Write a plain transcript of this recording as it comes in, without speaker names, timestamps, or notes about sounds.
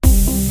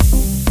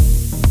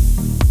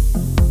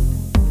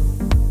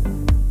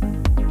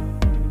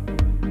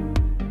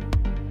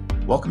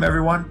Welcome,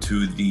 everyone,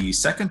 to the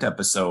second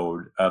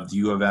episode of the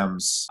U of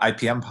M's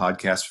IPM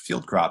podcast for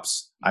field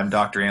crops. I'm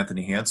Dr.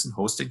 Anthony Hansen,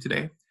 hosting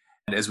today.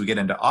 And as we get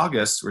into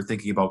August, we're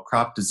thinking about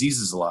crop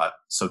diseases a lot.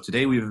 So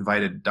today we've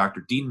invited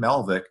Dr. Dean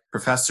Malvik,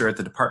 professor at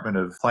the Department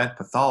of Plant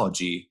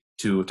Pathology,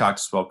 to talk to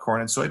us about corn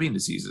and soybean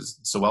diseases.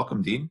 So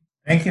welcome, Dean.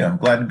 Thank you. I'm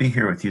glad to be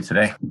here with you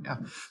today. Yeah.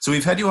 So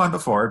we've had you on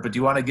before, but do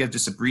you want to give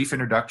just a brief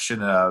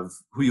introduction of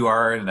who you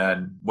are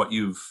and what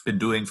you've been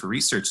doing for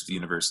research at the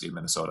University of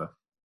Minnesota?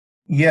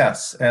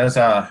 Yes, as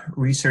a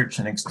research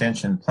and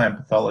extension plant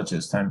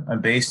pathologist,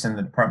 I'm based in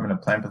the Department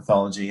of Plant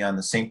Pathology on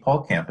the St.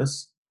 Paul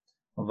campus,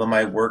 although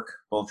my work,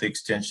 both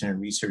extension and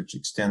research,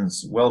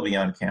 extends well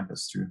beyond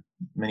campus through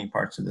many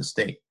parts of the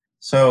state.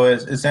 So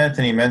as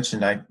Anthony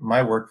mentioned,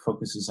 my work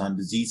focuses on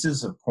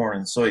diseases of corn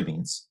and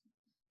soybeans.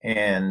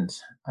 And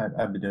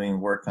I've been doing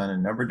work on a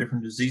number of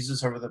different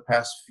diseases over the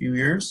past few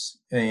years,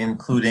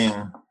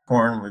 including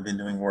corn. We've been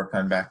doing work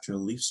on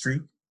bacterial leaf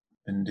streak.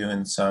 Been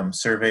doing some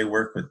survey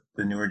work with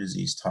the newer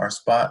disease tar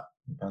spot.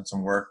 We've done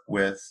some work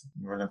with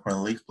northern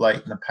corn leaf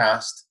blight in the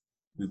past.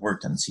 We've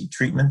worked on seed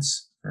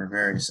treatments for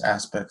various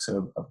aspects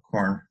of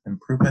corn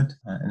improvement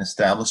and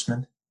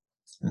establishment.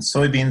 In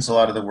soybeans, a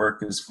lot of the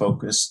work is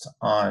focused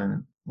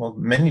on,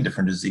 many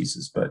different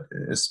diseases, but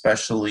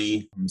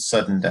especially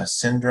sudden death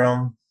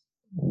syndrome,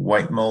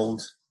 white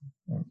mold,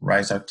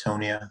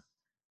 rhizoctonia,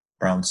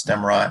 brown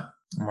stem rot.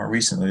 More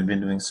recently, we've been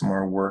doing some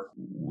more work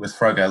with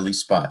frog-eyed leaf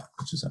spot,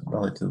 which is a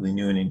relatively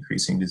new and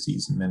increasing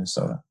disease in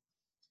Minnesota.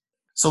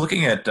 So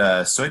looking at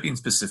soybeans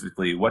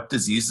specifically, what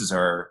diseases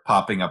are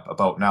popping up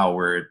about now?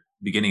 We're at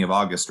beginning of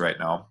August right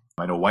now.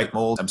 I know white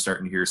mold, I'm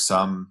starting to hear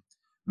some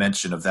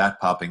mention of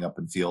that popping up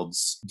in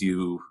fields. Do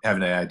you have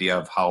an idea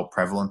of how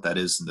prevalent that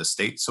is in the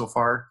state so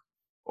far?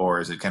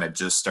 Or is it kind of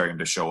just starting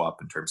to show up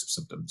in terms of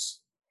symptoms?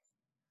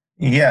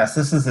 Yes,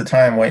 this is the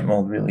time white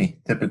mold really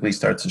typically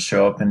starts to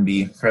show up and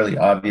be fairly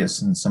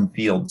obvious in some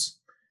fields.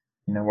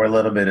 We're a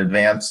little bit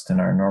advanced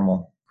in our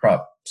normal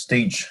crop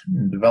stage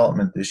in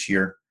development this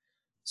year.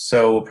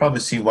 So we'll probably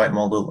see white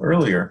mold a little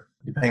earlier,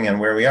 depending on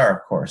where we are,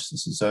 of course.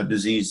 This is a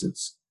disease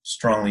that's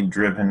strongly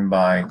driven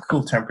by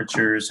cool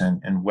temperatures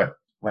and wet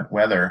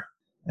weather.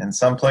 And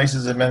some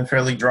places have been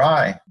fairly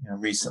dry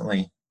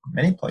recently.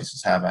 Many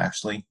places have,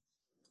 actually.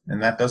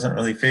 And that doesn't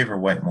really favor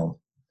white mold.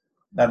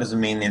 That doesn't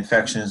mean the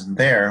infection isn't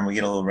there and we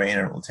get a little rain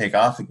and it will take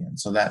off again.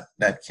 So that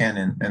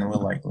can and will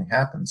likely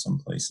happen some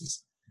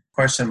places.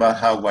 Question about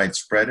how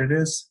widespread it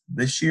is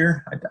this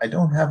year, I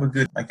don't have a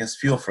good,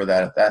 feel for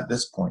that at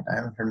this point. I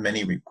haven't heard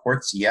many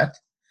reports yet.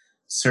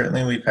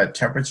 Certainly we've had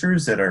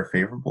temperatures that are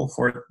favorable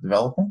for it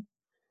developing.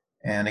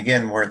 And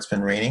again, where it's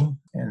been raining,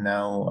 and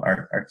now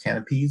our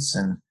canopies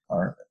and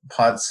our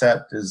pod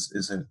set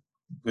is a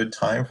good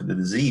time for the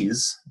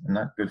disease, and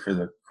not good for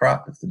the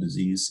crop if the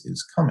disease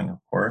is coming, of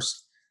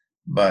course.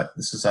 But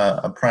this is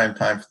a prime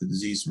time for the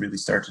disease to really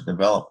start to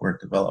develop where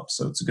it develops.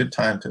 So it's a good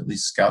time to at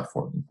least scout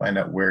for it and find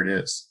out where it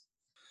is.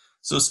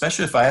 So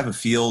especially if I have a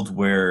field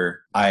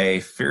where I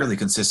fairly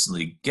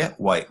consistently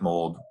get white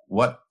mold,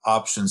 what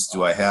options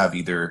do I have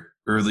either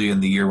early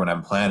in the year when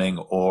I'm planning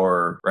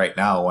or right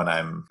now when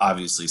I'm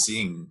obviously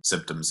seeing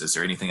symptoms? Is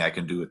there anything I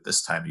can do at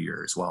this time of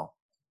year as well?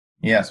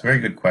 Yes, very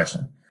good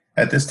question.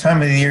 At this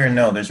time of the year,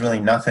 no, there's really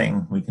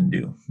nothing we can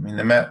do.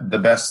 The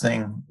best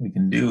thing we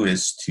can do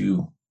is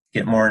to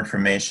get more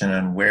information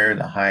on where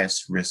the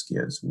highest risk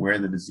is, where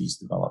the disease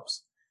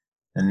develops.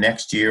 The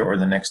next year or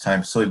the next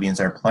time soybeans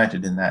are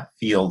planted in that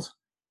field,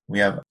 we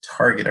have to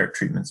target our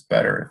treatments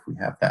better if we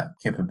have that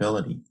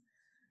capability.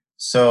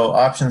 So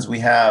options we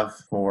have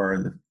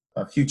for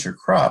a future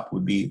crop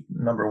would be,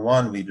 number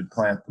one, we would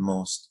plant the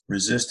most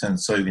resistant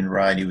soybean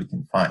variety we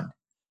can find.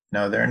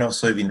 Now, there are no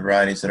soybean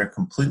varieties that are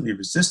completely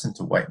resistant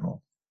to white mold,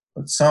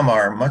 but some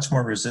are much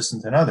more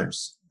resistant than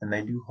others, and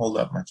they do hold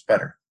up much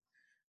better.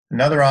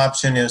 Another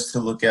option is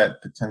to look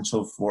at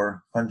potential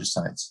for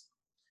fungicides.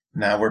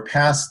 Now, we're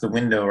past the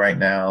window right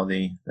now,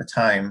 the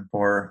time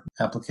for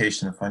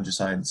application of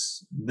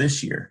fungicides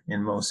this year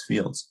in most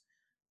fields.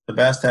 The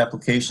best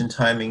application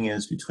timing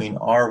is between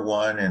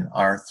R1 and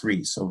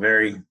R3, so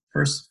very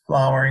first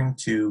flowering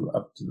to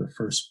up to the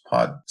first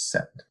pod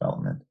set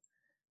development.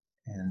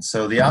 And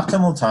so the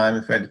optimal time,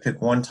 if I had to pick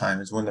one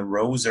time, is when the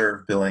rows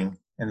are billing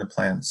and the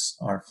plants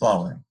are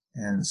flowering.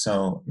 And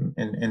so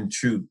in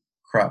true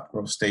crop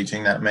growth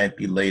staging, that might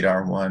be late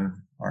R1,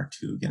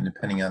 R2, again,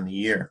 depending on the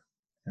year.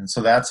 And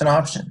so that's an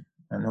option.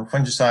 And no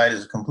fungicide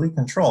is a complete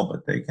control,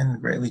 but they can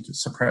greatly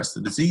suppress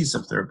the disease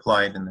if they're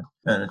applied in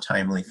a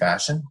timely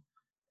fashion.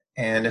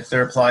 And if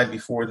they're applied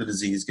before the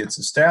disease gets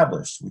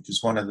established, which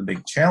is one of the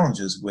big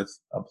challenges with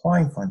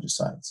applying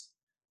fungicides.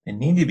 They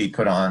need to be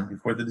put on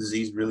before the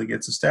disease really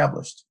gets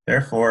established.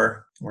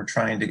 Therefore, we're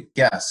trying to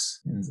guess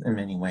in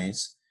many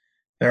ways.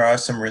 There are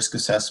some risk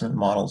assessment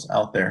models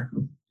out there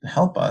to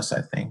help us,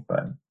 I think,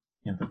 but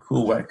the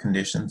cool, wet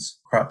conditions,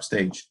 crop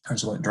stage,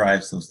 is what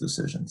drives those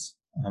decisions.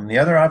 The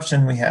other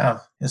option we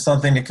have is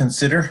something to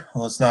consider.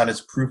 Well, it's not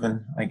as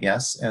proven, I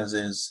guess, as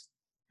is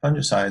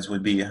fungicides,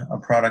 would be a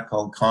product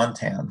called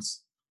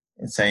Contans.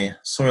 It's a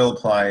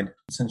soil-applied,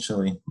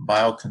 essentially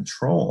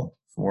biocontrol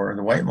for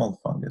the white mold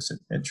fungus.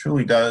 It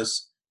truly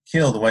does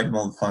kill the white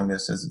mold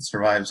fungus as it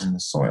survives in the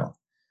soil.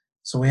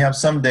 So we have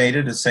some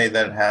data to say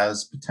that it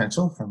has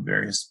potential from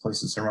various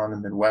places around the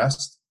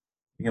Midwest.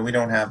 Again, we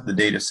don't have the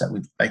data set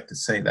we'd like to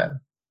say that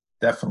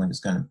definitely is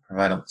going to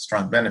provide a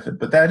strong benefit,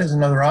 but that is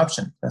another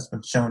option that's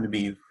been shown to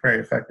be very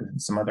effective in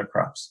some other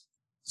crops.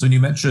 So you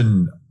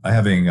mentioned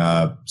having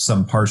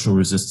some partial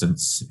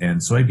resistance in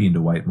soybean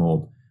to white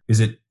mold.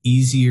 Is it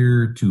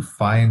easier to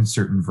find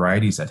certain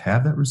varieties that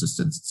have that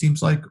resistance, it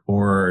seems like,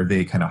 or are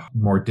they kind of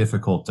more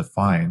difficult to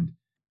find?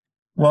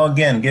 Well,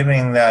 again,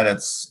 given that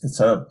it's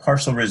a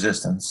partial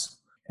resistance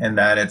and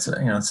that it's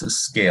a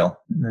scale.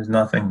 There's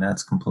nothing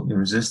that's completely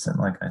resistant,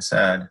 like I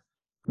said.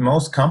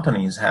 Most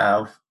companies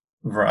have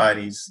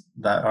varieties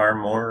that are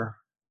more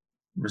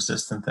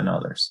resistant than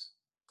others.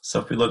 So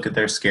if we look at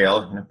their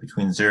scale,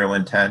 between 0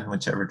 and 10,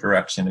 whichever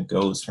direction it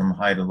goes from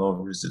high to low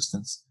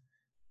resistance,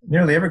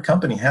 nearly every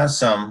company has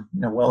some,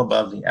 well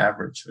above the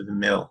average or the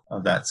middle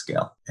of that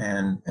scale.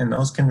 And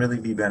those can really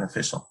be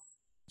beneficial.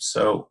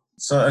 So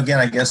again,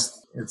 I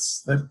guess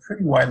they're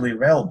pretty widely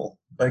available.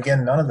 But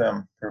again, none of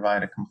them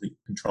provide a complete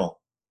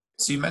control.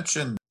 So you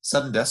mentioned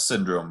sudden death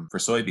syndrome for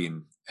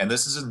soybean, and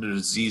this isn't a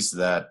disease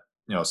that,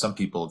 some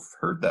people have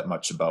heard that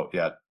much about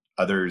yet.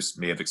 Others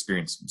may have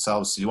experienced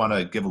themselves. So you want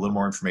to give a little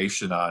more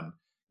information on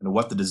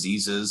what the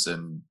disease is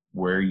and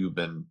where you've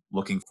been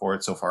looking for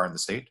it so far in the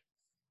state?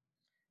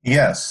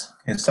 Yes,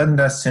 it's sudden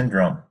death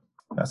syndrome.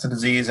 That's a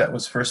disease that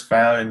was first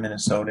found in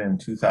Minnesota in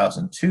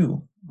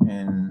 2002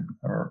 in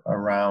or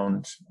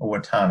around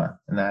Owatonna,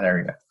 in that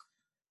area.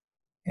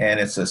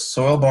 And it's a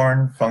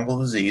soil-borne fungal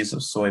disease of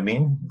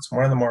soybean. It's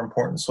one of the more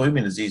important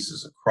soybean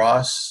diseases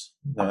across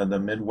the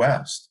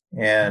Midwest.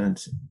 And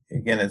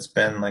again, it's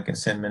been, like I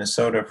said, in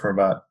Minnesota for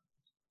about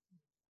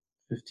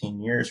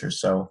 15 years or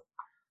so,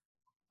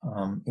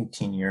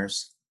 18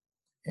 years.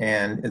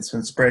 And it's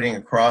been spreading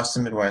across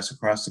the Midwest,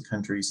 across the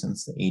country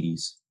since the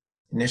 80s.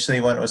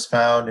 Initially, when it was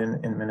found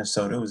in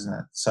Minnesota, it was in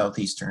that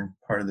southeastern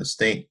part of the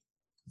state.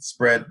 It's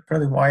spread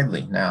fairly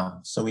widely now.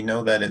 So we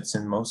know that it's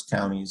in most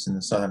counties in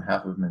the southern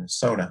half of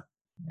Minnesota.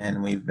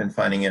 And we've been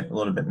finding it a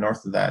little bit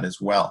north of that as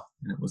well.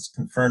 And it was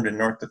confirmed in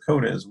North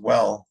Dakota as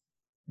well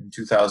in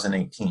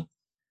 2018.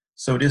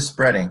 So it is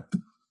spreading.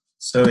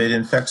 So it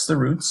infects the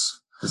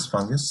roots, this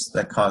fungus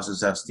that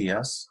causes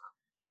SDS.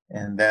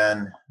 And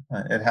then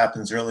it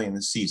happens early in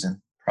the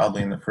season,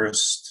 probably within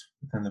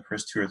the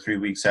first 2 or 3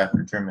 weeks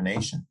after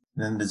germination.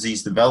 And then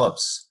disease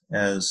develops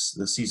as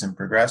the season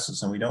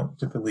progresses, and we don't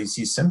typically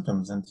see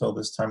symptoms until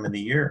this time of the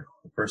year,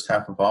 the first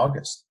half of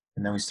August.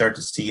 And then we start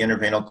to see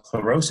interveinal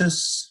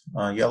chlorosis,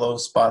 yellow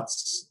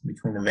spots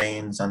between the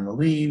veins on the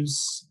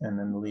leaves, and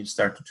then the leaves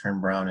start to turn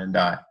brown and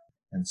die.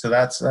 And so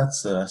that's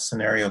a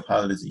scenario of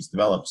how the disease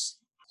develops.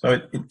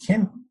 So it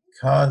can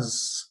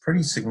cause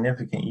pretty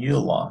significant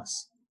yield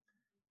loss.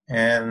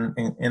 And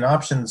in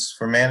options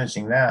for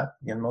managing that,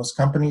 again, most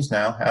companies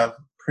now have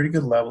pretty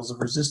good levels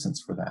of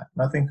resistance for that.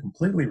 Nothing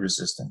completely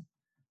resistant.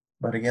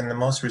 But again, the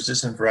most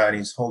resistant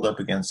varieties hold up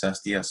against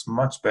SDS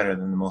much better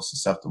than the most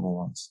susceptible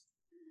ones.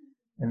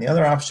 And the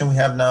other option we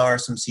have now are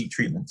some seed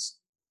treatments.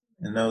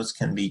 And those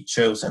can be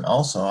chosen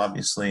also,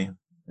 obviously,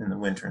 in the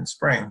winter and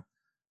spring.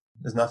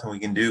 There's nothing we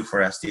can do for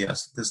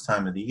SDS at this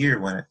time of the year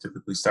when it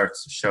typically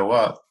starts to show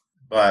up.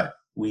 But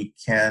we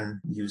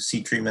can use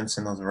seed treatments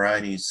in those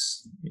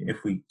varieties if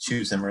we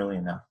choose them early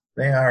enough.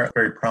 They are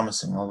very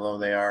promising, although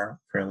they are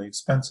fairly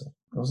expensive.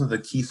 Those are the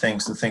key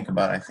things to think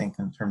about, I think,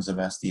 in terms of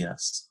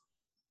SDS.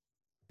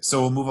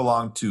 So we'll move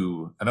along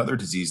to another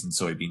disease in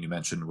soybean you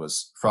mentioned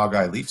was frog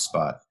eye leaf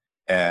spot.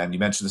 And you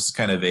mentioned this is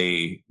kind of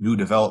a new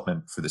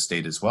development for the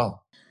state as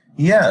well.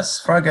 Yes,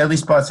 frog eye leaf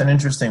spot's an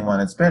interesting one.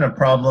 It's been a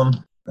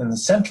problem in the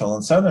central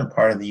and southern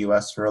part of the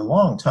U.S. for a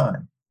long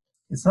time.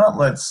 It's not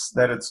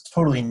that it's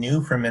totally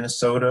new for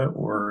Minnesota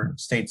or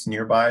states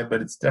nearby,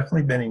 but it's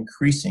definitely been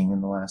increasing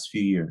in the last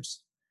few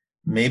years,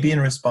 maybe in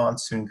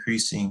response to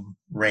increasing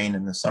rain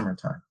in the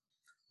summertime.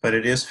 But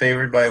it is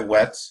favored by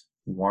wet,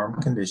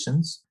 warm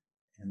conditions,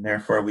 and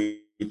therefore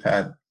we've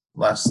had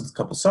last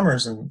couple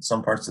summers in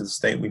some parts of the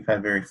state, we've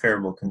had very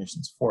favorable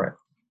conditions for it.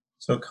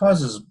 So it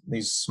causes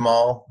these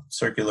small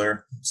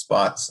circular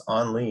spots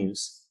on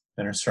leaves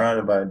that are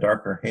surrounded by a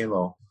darker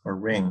halo or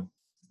ring,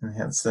 and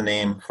hence the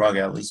name frog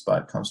eye leaf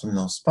spot comes from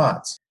those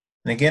spots.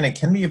 And again, it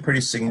can be a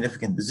pretty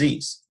significant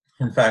disease.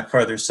 In fact,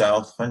 farther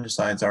south,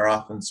 fungicides are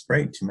often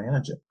sprayed to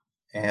manage it.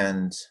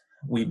 And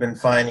we've been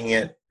finding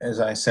it, as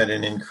I said,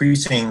 in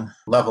increasing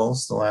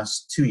levels the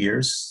last 2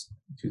 years,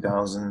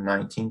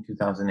 2019,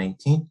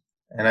 2018.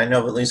 And I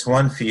know of at least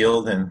one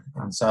field in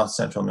south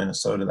central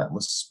Minnesota that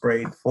was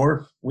sprayed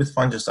with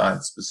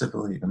fungicides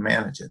specifically to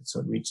manage it.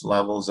 So it reached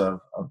levels of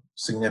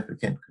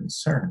significant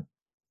concern.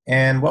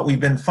 And what we've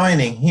been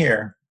finding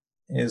here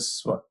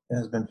is what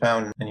has been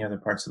found in many other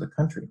parts of the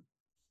country,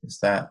 is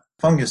that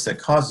fungus that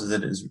causes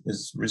it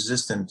is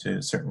resistant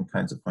to certain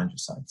kinds of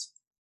fungicides.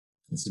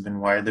 This has been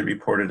widely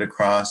reported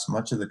across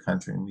much of the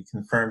country, and we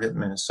confirmed it in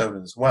Minnesota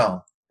as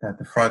well, that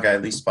the frog eye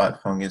leaf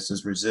spot fungus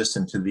is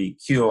resistant to the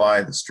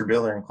QOI, the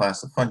strobilurine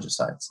class of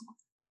fungicides.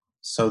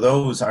 So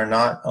those are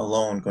not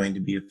alone going to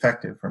be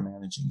effective for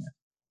managing it.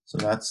 So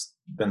that's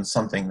been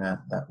something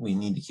that we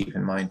need to keep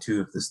in mind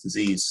too if this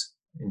disease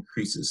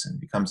increases and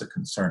becomes a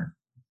concern.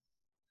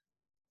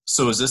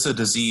 So is this a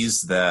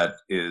disease that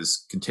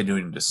is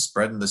continuing to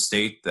spread in the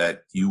state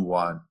that you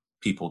want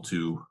people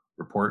to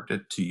report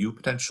it to you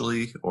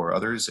potentially or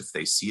others if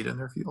they see it in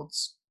their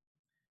fields?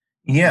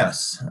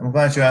 Yes, I'm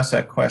glad you asked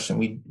that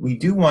question. We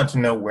do want to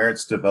know where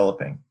it's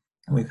developing.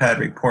 We've had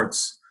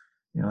reports,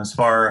 as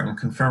far and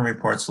confirmed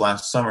reports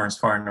last summer as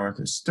far north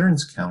as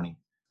Stearns County.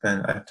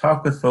 And I've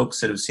talked with folks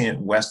that have seen it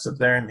west of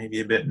there and maybe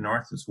a bit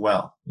north as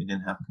well. We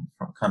didn't have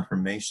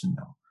confirmation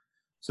though.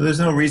 So there's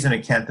no reason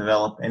it can't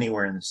develop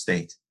anywhere in the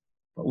state.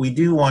 But we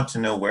do want to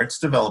know where it's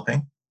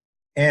developing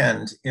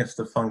and if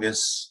the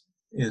fungus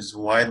is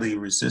widely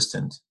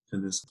resistant to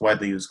this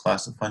widely used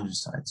class of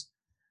fungicides.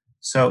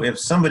 So if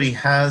somebody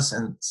has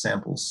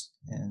samples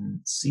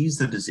and sees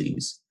the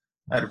disease,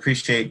 I'd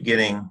appreciate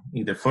getting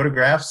either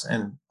photographs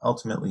and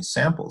ultimately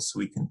samples so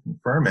we can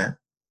confirm it,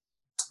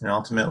 and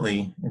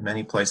ultimately, in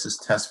many places,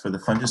 test for the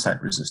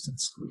fungicide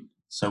resistance.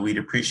 So we'd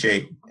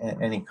appreciate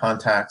any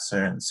contacts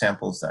or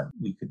samples that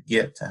we could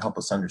get to help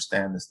us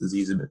understand this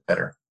disease a bit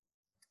better.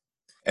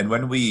 And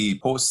when we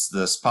post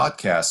this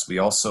podcast, we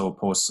also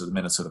post to the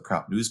Minnesota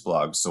Crop News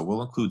blog. So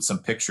we'll include some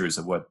pictures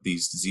of what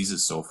these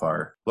diseases so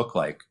far look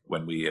like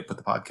when we put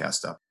the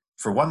podcast up.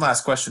 For one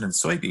last question in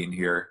soybean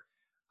here,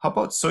 how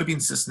about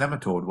soybean cyst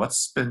nematode?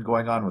 What's been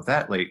going on with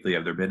that lately?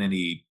 Have there been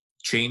any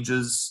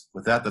changes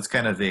with that? That's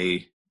kind of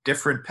a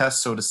different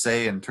pest, so to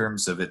say, in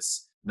terms of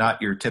it's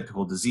not your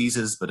typical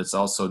diseases, but it's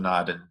also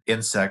not an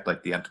insect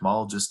like the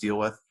entomologists deal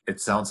with. It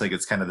sounds like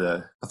it's kind of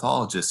the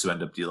pathologists who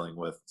end up dealing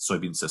with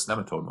soybean cyst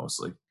nematode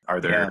mostly. Are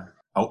there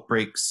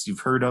outbreaks you've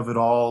heard of at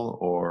all,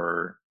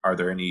 or are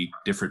there any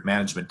different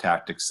management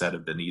tactics that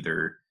have been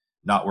either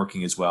not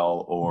working as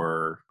well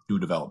or new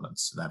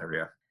developments in that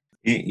area?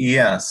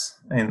 Yes.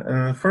 And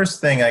the first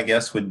thing, I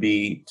guess, would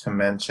be to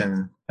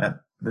mention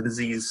that the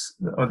disease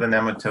or the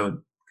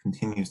nematode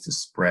continues to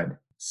spread.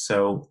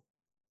 So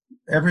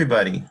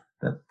everybody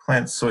that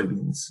plants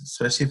soybeans,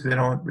 especially if they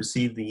don't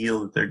receive the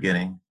yield that they're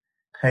getting,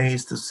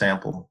 pays to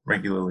sample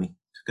regularly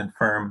to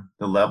confirm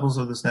the levels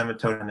of this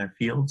nematode in their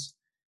fields,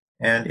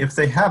 and if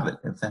they have it,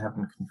 if they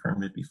haven't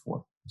confirmed it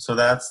before. So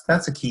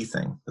that's a key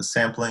thing, the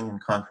sampling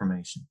and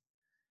confirmation.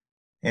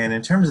 And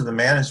in terms of the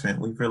management,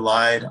 we've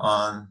relied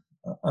on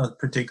a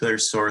particular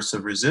source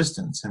of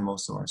resistance in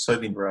most of our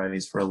soybean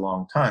varieties for a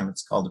long time.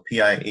 It's called a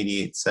PI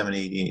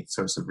 88788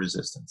 source of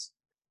resistance.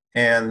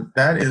 And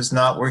that is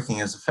not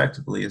working as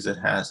effectively as it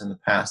has in the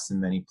past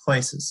in many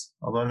places.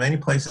 Although in many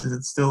places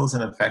it still is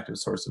an effective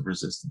source of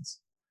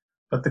resistance.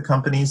 But the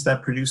companies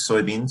that produce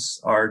soybeans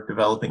are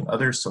developing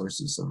other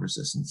sources of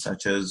resistance,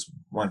 such as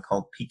one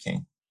called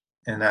Peking.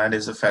 And that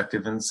is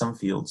effective in some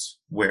fields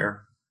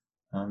where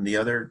the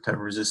other type of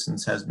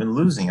resistance has been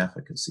losing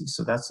efficacy.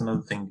 So that's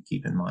another thing to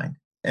keep in mind.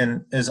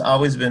 And has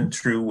always been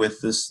true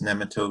with this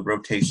nematode,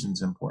 rotation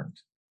is important.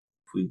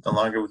 The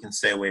longer we can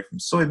stay away from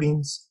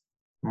soybeans,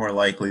 the more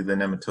likely the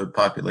nematode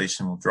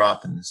population will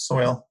drop in the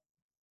soil,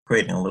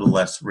 creating a little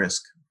less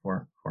risk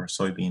for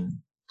soybean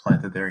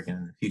planted there again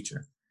in the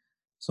future.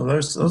 So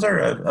those are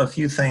a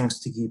few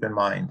things to keep in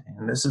mind.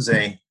 And this is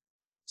a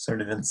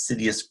sort of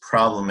insidious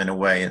problem in a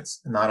way.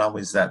 It's not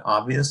always that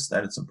obvious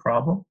that it's a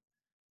problem,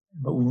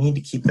 but we need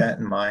to keep that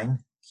in mind,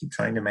 keep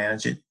trying to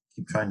manage it,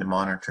 keep trying to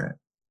monitor it.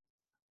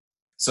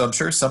 So I'm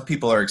sure some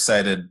people are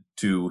excited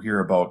to hear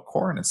about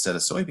corn instead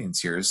of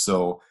soybeans here.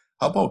 So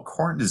how about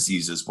corn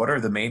diseases? What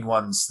are the main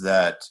ones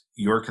that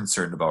you're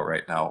concerned about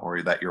right now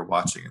or that you're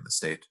watching in the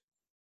state?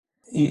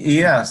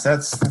 Yes,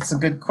 that's a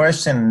good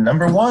question.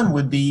 Number one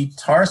would be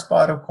tar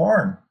spot of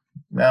corn.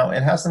 Now,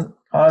 it hasn't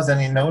caused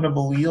any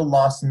notable yield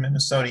loss in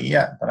Minnesota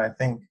yet, but I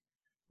think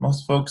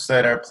most folks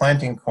that are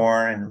planting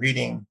corn and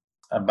reading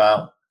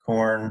about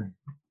corn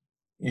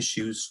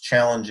issues,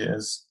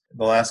 challenges,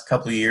 the last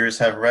couple of years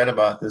have read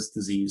about this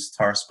disease,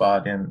 tar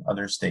spot, in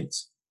other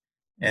states.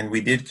 And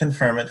we did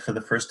confirm it for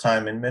the first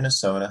time in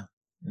Minnesota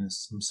in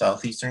some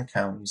southeastern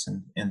counties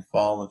in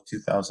fall of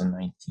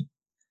 2019.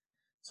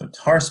 So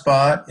tar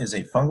spot is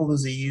a fungal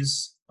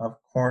disease of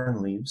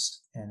corn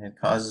leaves, and it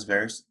causes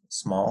very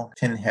small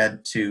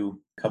pinhead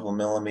to a couple of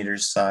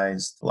millimeters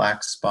sized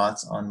black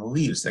spots on the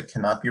leaves that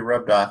cannot be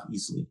rubbed off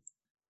easily.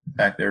 In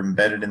fact, they're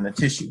embedded in the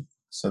tissue.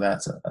 So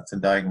that's a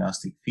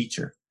diagnostic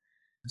feature.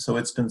 So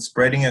it's been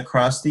spreading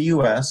across the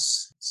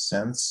U.S.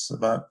 since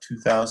about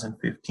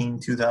 2015,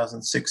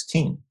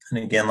 2016. And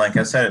again, like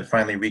I said, it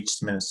finally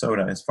reached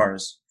Minnesota as far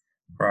as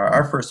for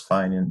our first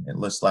find in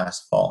this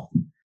last fall.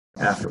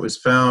 After it was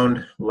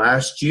found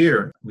last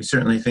year, we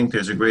certainly think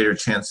there's a greater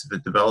chance of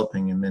it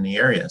developing in many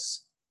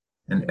areas.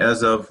 And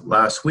as of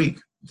last week,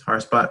 tar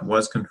spot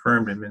was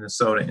confirmed in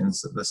Minnesota in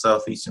the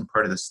southeastern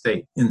part of the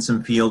state in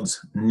some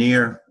fields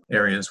near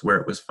areas where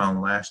it was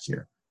found last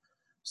year.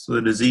 So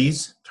the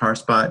disease, tar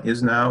spot,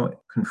 is now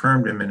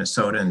confirmed in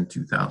Minnesota in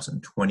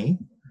 2020,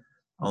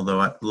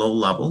 although at low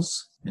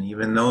levels. And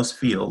even those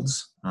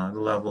fields, the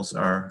levels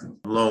are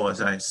low,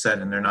 as I said,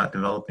 and they're not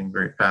developing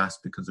very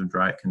fast because of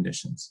dry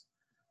conditions.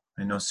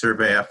 I know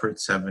survey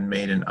efforts have been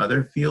made in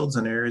other fields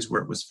and areas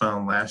where it was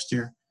found last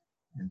year,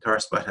 and tar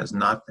spot has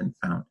not been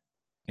found.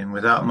 And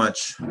without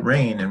much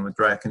rain and with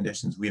dry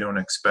conditions, we don't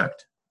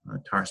expect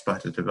tar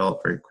spot to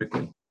develop very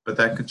quickly. But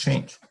that could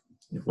change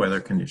if weather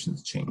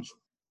conditions change.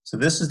 So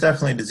this is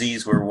definitely a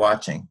disease we're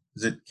watching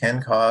because it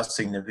can cause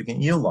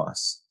significant yield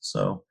loss.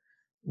 So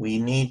we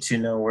need to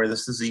know where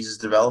this disease is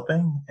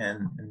developing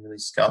and really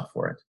scout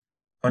for it.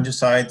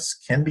 Fungicides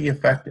can be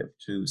effective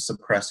to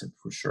suppress it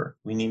for sure.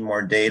 We need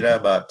more data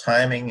about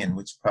timing and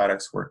which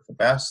products work the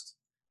best,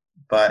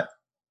 but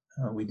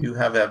we do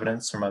have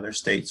evidence from other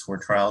states where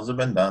trials have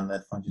been done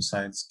that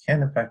fungicides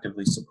can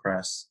effectively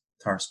suppress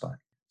tar spot.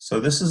 So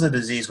this is a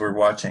disease we're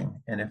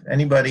watching, and if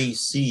anybody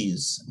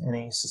sees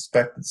any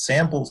suspected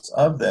samples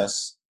of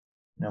this,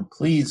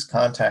 please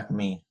contact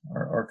me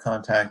or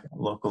contact a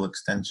local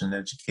extension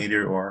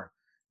educator or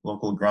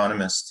local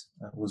agronomist,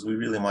 because we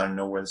really want to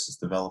know where this is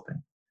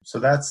developing. So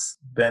that's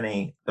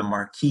been the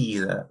marquee,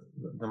 the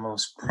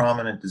most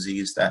prominent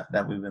disease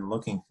that we've been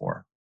looking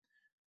for.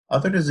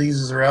 Other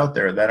diseases are out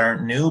there that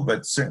aren't new,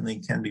 but certainly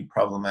can be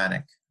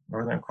problematic.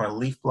 Northern corn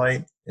leaf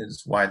blight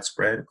is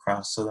widespread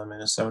across southern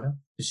Minnesota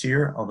this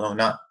year, although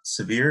not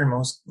severe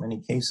in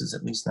many cases,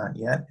 at least not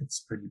yet. It's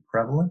pretty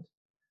prevalent.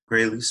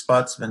 Gray leaf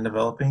spots have been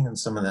developing in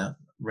some of the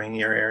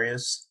rainier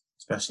areas,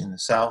 especially in the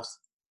south.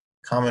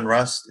 Common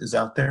rust is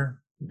out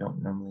there. We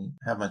don't normally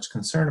have much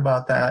concern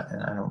about that,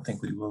 and I don't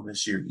think we will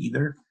this year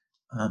either.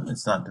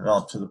 It's not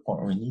developed to the point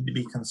where we need to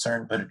be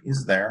concerned, but it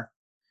is there.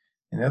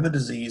 And the other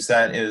disease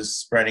that is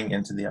spreading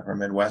into the upper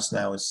Midwest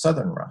now is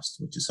southern rust,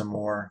 which is a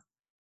more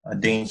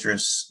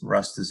dangerous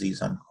rust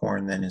disease on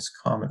corn than is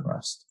common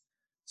rust.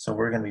 So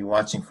we're going to be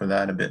watching for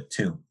that a bit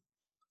too.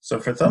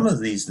 So for some of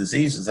these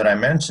diseases that I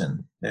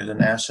mentioned, there's a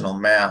national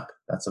map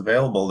that's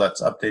available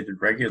that's updated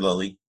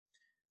regularly,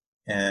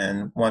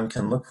 and one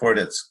can look for it.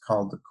 It's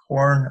called the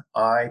Corn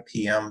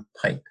IPM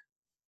PIPE,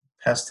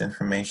 Pest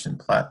Information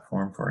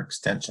Platform for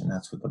Extension.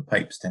 That's what the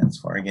PIPE stands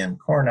for. Again,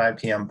 Corn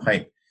IPM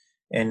PIPE.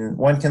 And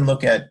one can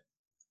look at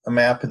a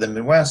map of the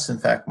Midwest, in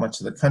fact, much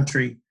of the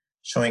country,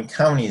 showing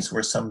counties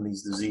where some of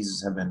these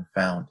diseases have been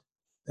found.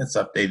 It's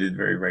updated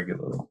very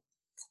regularly.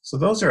 So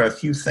those are a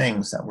few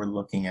things that we're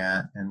looking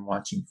at and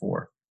watching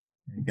for.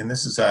 And again,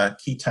 this is a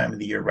key time of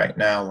the year right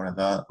now when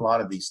a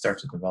lot of these start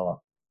to develop.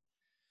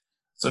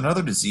 So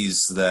another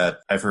disease that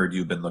I've heard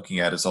you've been looking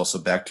at is also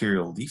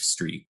bacterial leaf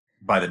streak.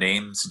 By the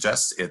name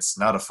suggests it's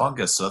not a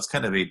fungus, so it's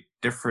kind of a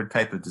different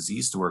type of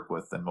disease to work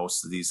with than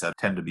most of these that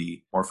tend to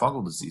be more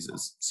fungal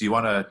diseases. So you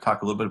want to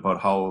talk a little bit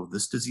about how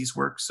this disease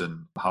works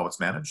and how it's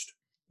managed?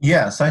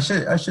 Yes, I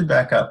should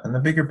back up. In the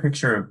bigger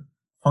picture of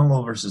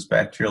fungal versus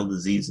bacterial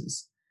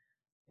diseases,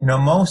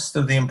 most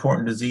of the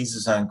important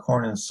diseases on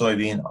corn and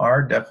soybean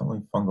are definitely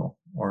fungal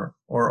or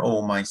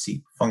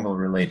oomycete, fungal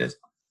related.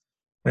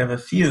 We have a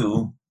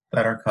few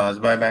that are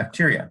caused by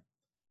bacteria.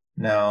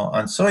 Now,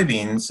 on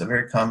soybeans, a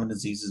very common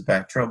disease is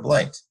bacterial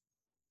blight,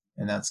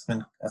 and that's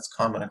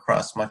common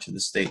across much of the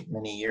state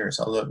many years,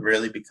 although it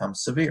rarely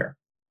becomes severe,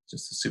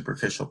 just a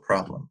superficial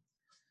problem.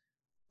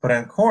 But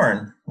on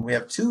corn, we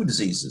have two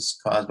diseases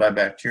caused by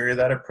bacteria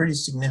that are pretty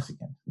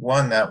significant.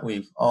 One that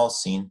we've all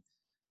seen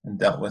and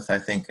dealt with, I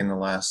think, in the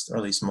last, or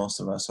at least most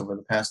of us over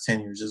the past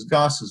 10 years, is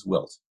Gauss's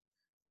wilt.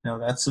 Now,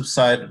 that's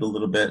subsided a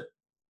little bit,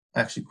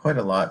 actually quite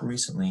a lot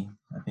recently,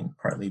 I think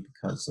partly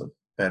because of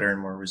better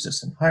and more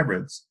resistant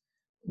hybrids.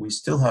 We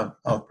still have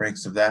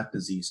outbreaks of that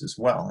disease as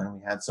well, and we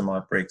had some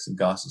outbreaks of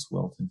Gauss's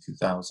wilt in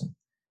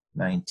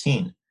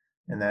 2019.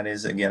 And that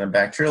is, again, a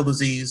bacterial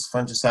disease.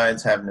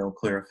 Fungicides have no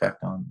clear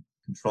effect on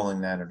controlling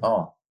that at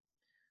all.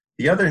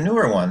 The other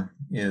newer one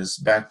is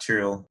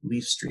bacterial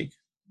leaf streak.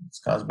 It's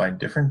caused by a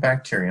different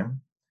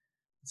bacterium.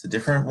 It's a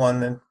different one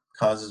that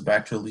causes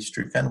bacterial leaf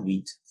streak on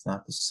wheat. It's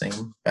not the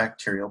same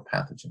bacterial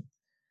pathogen.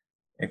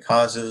 It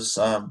causes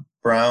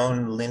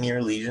brown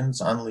linear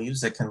lesions on leaves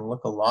that can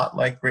look a lot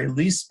like gray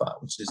leaf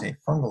spot, which is a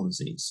fungal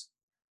disease.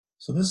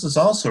 So this is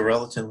also a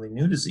relatively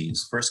new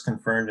disease, first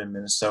confirmed in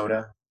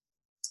Minnesota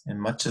and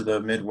much of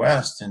the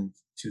Midwest in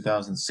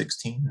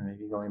 2016, and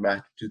maybe going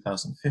back to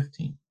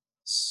 2015.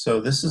 So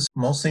this is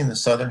mostly in the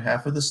southern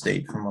half of the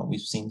state from what we've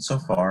seen so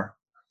far.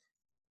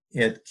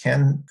 It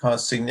can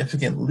cause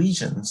significant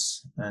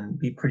lesions and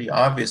be pretty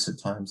obvious at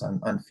times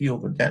on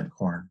field or dent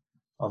corn,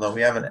 although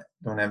we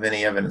don't have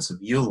any evidence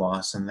of yield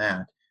loss in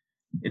that.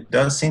 It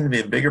does seem to be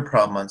a bigger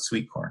problem on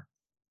sweet corn.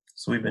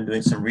 So we've been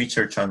doing some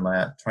research on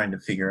that, trying to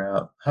figure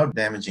out how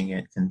damaging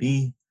it can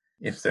be,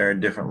 if there are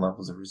different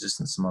levels of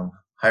resistance among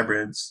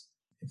hybrids,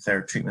 if there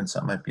are treatments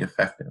that might be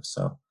effective.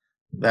 So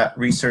that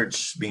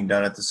research being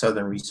done at the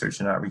Southern Research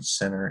and Outreach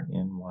Center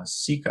in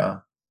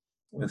Waseca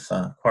with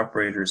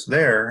cooperators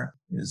there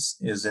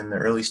is in the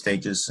early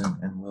stages,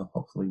 and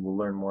we'll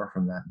learn more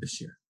from that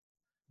this year.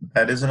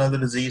 That is another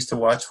disease to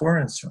watch for,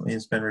 and certainly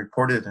has been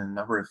reported in a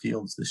number of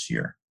fields this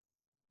year.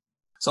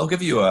 So I'll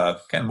give you a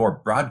kind of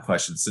more broad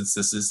question since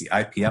this is the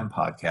IPM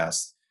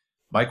podcast.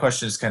 My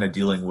question is kind of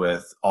dealing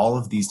with all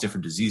of these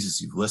different diseases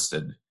you've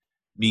listed.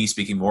 Me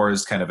speaking more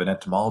as kind of an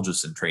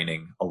entomologist in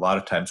training, a lot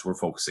of times we're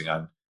focusing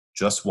on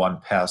just one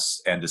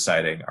pest and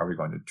deciding, are we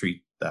going to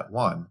treat that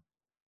one?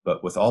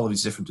 But with all of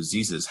these different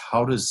diseases,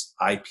 how does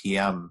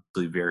IPM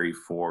really vary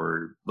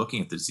for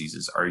looking at the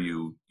diseases? Are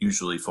you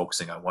usually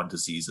focusing on one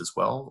disease as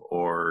well,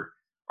 or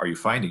are you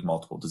finding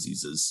multiple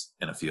diseases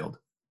in a field?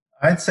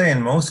 I'd say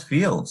in most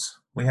fields,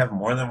 we have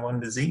more than one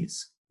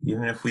disease,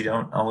 even if we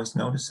don't always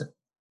notice it.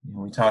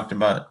 We talked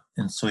about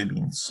in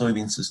soybean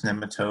cyst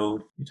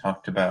nematode. We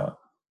talked about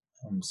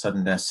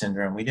sudden death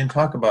syndrome. We didn't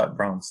talk about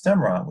brown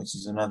stem rot, which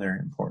is another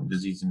important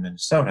disease in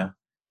Minnesota.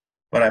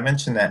 But I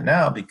mention that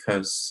now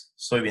because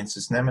soybean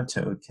cyst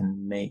nematode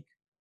can make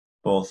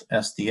both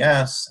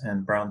SDS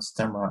and brown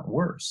stem rot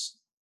worse.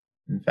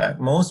 In fact,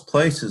 most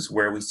places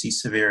where we see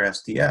severe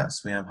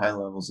SDS, we have high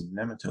levels of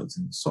nematodes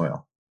in the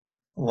soil.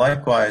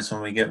 Likewise,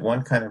 when we get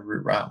one kind of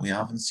root rot, we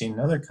often see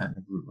another kind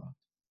of root rot.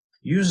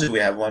 Usually we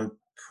have one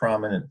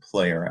prominent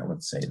player, I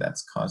would say,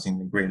 that's causing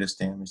the greatest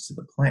damage to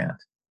the plant.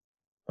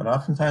 But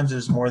oftentimes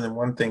there's more than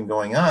one thing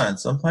going on, and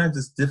sometimes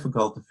it's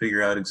difficult to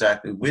figure out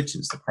exactly which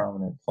is the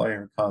prominent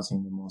player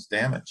causing the most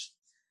damage.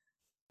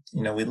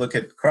 We look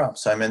at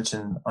crops. I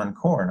mentioned on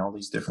corn, all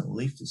these different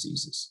leaf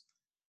diseases.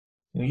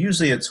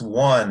 Usually it's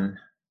one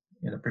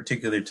in a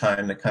particular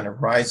time that kind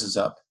of rises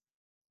up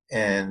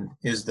and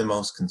is the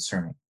most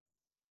concerning.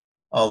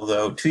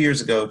 Although 2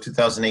 years ago,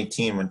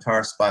 2018, when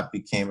tar spot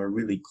became a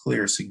really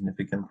clear,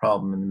 significant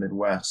problem in the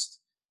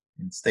Midwest,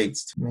 in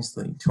states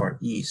mostly to our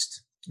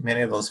east,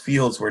 many of those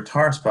fields where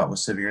tar spot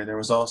was severe, there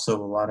was also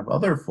a lot of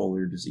other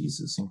foliar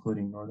diseases,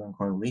 including northern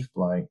corn leaf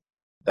blight,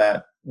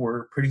 that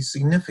were pretty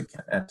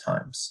significant at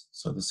times.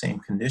 So the same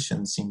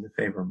conditions seem to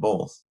favor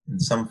both, in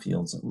some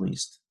fields at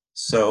least.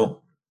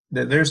 So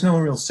there's no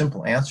real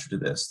simple answer to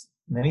this.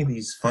 Many of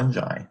these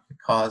fungi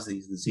that cause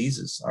these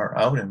diseases are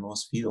out in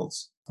most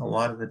fields a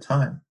lot of the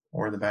time,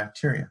 or the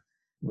bacteria.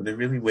 They're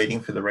really waiting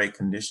for the right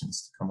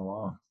conditions to come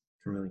along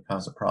to really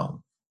cause a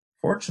problem.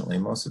 Fortunately,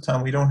 most of the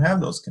time we don't have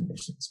those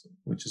conditions,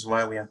 which is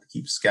why we have to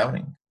keep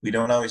scouting. We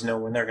don't always know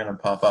when they're going to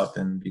pop up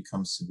and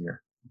become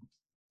severe.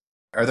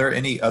 Are there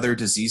any other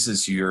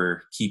diseases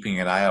you're keeping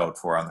an eye out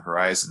for on the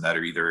horizon that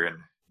are either in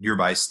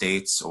nearby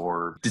states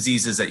or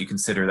diseases that you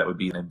consider that would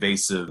be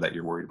invasive that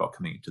you're worried about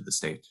coming into the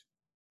state?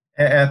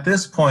 At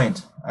this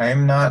point, I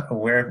am not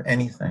aware of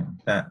anything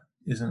that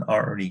isn't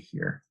already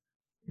here.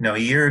 A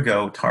year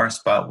ago, tar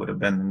spot would have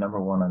been the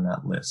number one on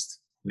that list.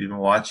 We've been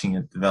watching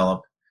it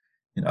develop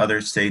in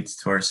other states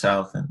to our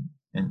south and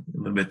a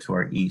little bit to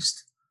our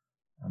east.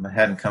 It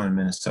hadn't come in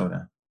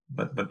Minnesota.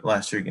 But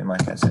last year, again,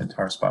 like I said,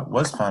 tar spot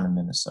was found in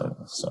Minnesota.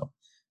 So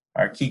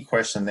our key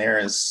question there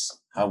is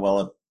how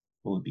well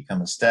will it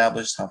become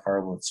established? How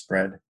far will it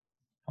spread?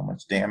 How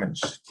much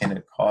damage can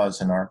it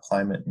cause in our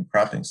climate and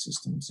cropping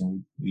systems?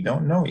 And we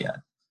don't know yet.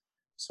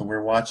 So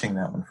we're watching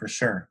that one for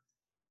sure.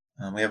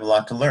 We have a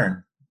lot to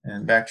learn.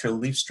 And bacterial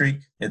leaf streak,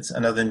 it's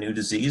another new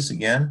disease.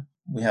 Again,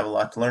 we have a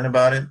lot to learn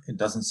about it. It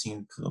doesn't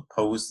seem to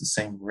pose the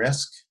same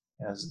risk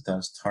as it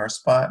does tar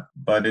spot,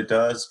 but it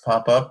does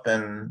pop up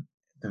and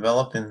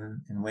develop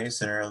in ways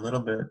that are a little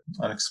bit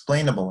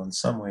unexplainable in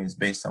some ways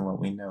based on what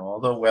we know,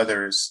 although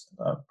weather is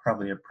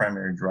probably a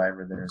primary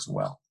driver there as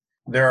well.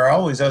 There are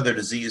always other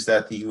diseases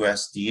that the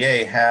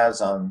USDA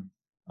has on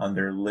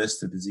their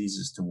list of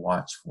diseases to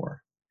watch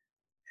for.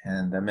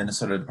 And the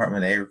Minnesota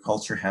Department of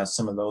Agriculture has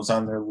some of those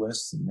on their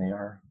list, and they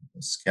are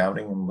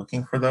scouting and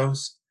looking for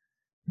those.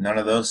 None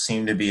of those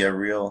seem to be a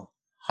real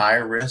high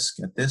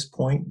risk at this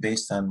point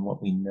based on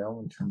what we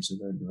know in terms of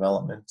their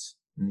development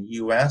in the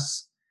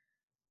U.S.,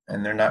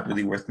 and they're not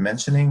really worth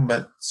mentioning,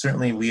 but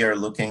certainly we are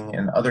looking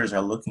and others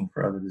are looking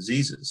for other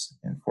diseases,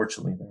 and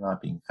fortunately they're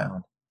not being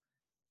found.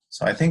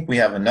 So I think we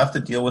have enough to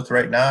deal with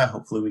right now.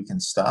 Hopefully we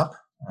can stop,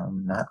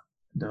 not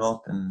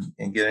develop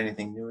and get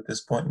anything new at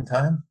this point in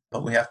time,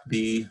 but we have to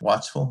be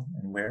watchful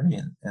and wary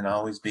and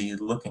always be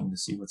looking to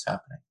see what's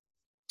happening.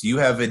 Do you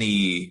have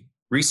any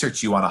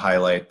research you want to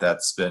highlight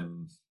that's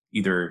been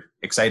either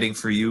exciting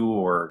for you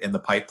or in the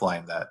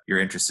pipeline that you're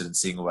interested in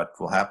seeing what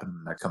will happen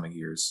in the coming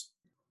years?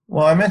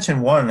 Well, I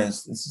mentioned one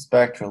is this is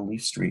bacterial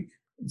leaf streak.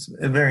 It's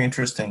very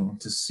interesting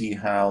to see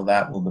how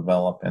that will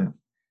develop. And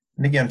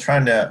again,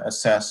 trying to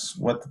assess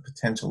what the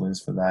potential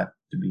is for that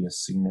to be a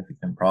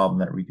significant problem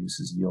that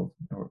reduces yield.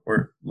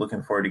 We're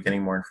looking forward to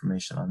getting more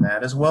information on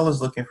that, as well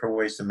as looking for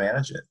ways to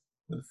manage it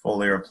with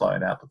foliar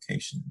applied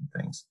application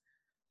and things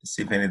to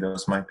see if any of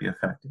those might be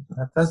effective.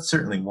 That's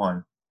certainly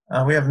one.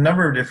 We have a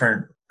number of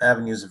different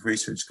avenues of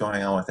research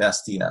going on with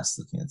SDS,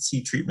 looking at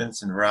seed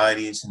treatments and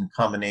varieties and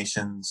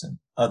combinations and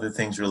other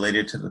things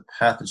related to the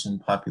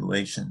pathogen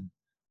population.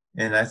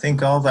 And I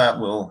think all that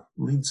will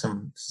lead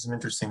to some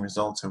interesting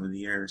results over the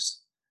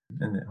years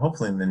and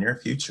hopefully in the near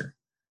future.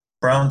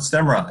 Brown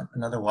stem rot,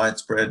 another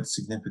widespread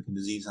significant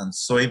disease on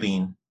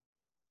soybean.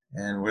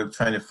 And we're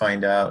trying to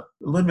find out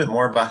a little bit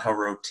more about how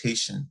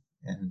rotation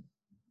and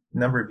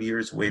number of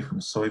years away from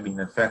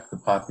soybean affect the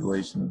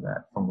population of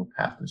that fungal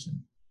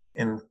pathogen.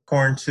 In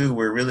corn, too,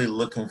 we're really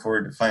looking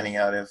forward to finding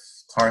out if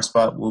tar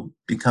spot will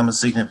become a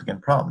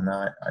significant problem.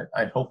 Now,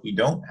 I hope we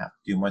don't have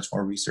to do much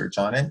more research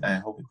on it. I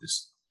hope it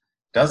just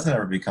doesn't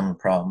ever become a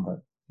problem,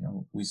 but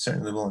we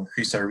certainly will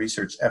increase our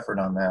research effort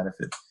on that if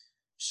it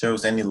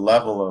shows any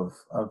level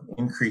of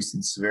increase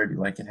in severity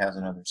like it has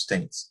in other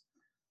states.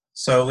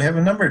 So we have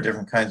a number of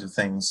different kinds of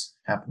things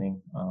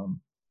happening,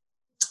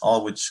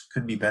 all which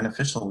could be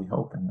beneficial, we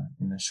hope,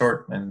 in the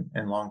short and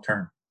long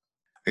term.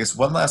 I guess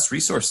one last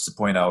resource to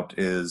point out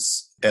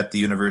is at the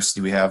university,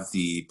 we have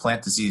the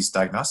Plant Disease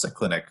Diagnostic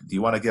Clinic. Do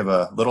you want to give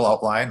a little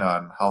outline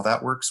on how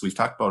that works? We've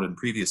talked about it in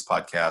previous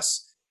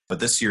podcasts,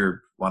 but this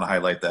year want to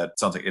highlight that it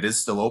sounds like it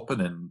is still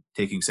open and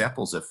taking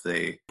samples if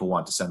people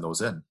want to send those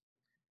in.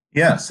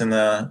 Yes, in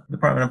the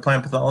Department of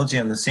Plant Pathology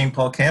on the St.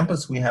 Paul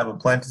campus, we have a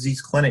plant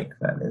disease clinic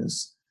that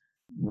is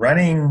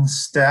running,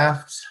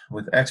 staffed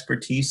with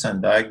expertise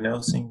on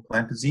diagnosing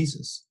plant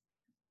diseases.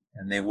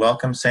 And they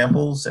welcome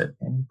samples at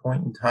any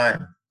point in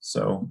time.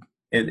 So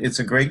it's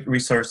a great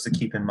resource to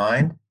keep in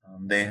mind.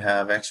 They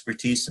have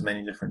expertise in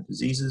many different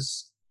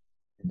diseases,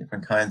 in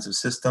different kinds of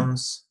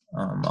systems,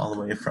 all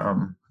the way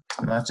from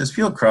not just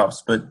field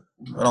crops, but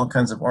all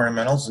kinds of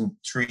ornamentals and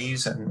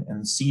trees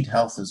and seed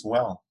health as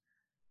well.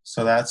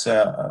 So that's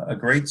a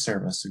great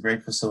service, a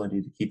great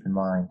facility to keep in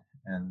mind.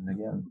 And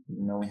again,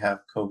 we have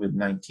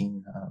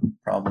COVID-19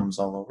 problems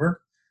all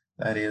over.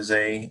 That is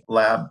a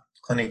lab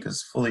clinic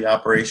is fully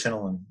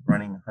operational and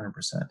running 100%.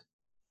 All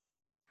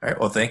right.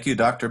 Well, thank you,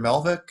 Dr.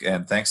 Melvick,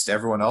 and thanks to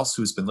everyone else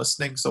who's been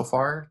listening so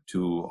far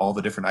to all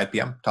the different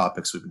IPM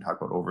topics we've been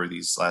talking about over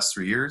these last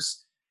 3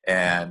 years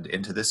and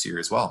into this year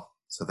as well.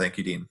 So thank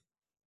you, Dean.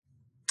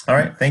 All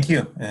right. Thank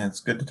you. And it's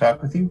good to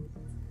talk with you.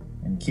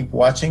 And keep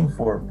watching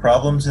for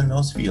problems in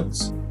those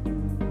fields.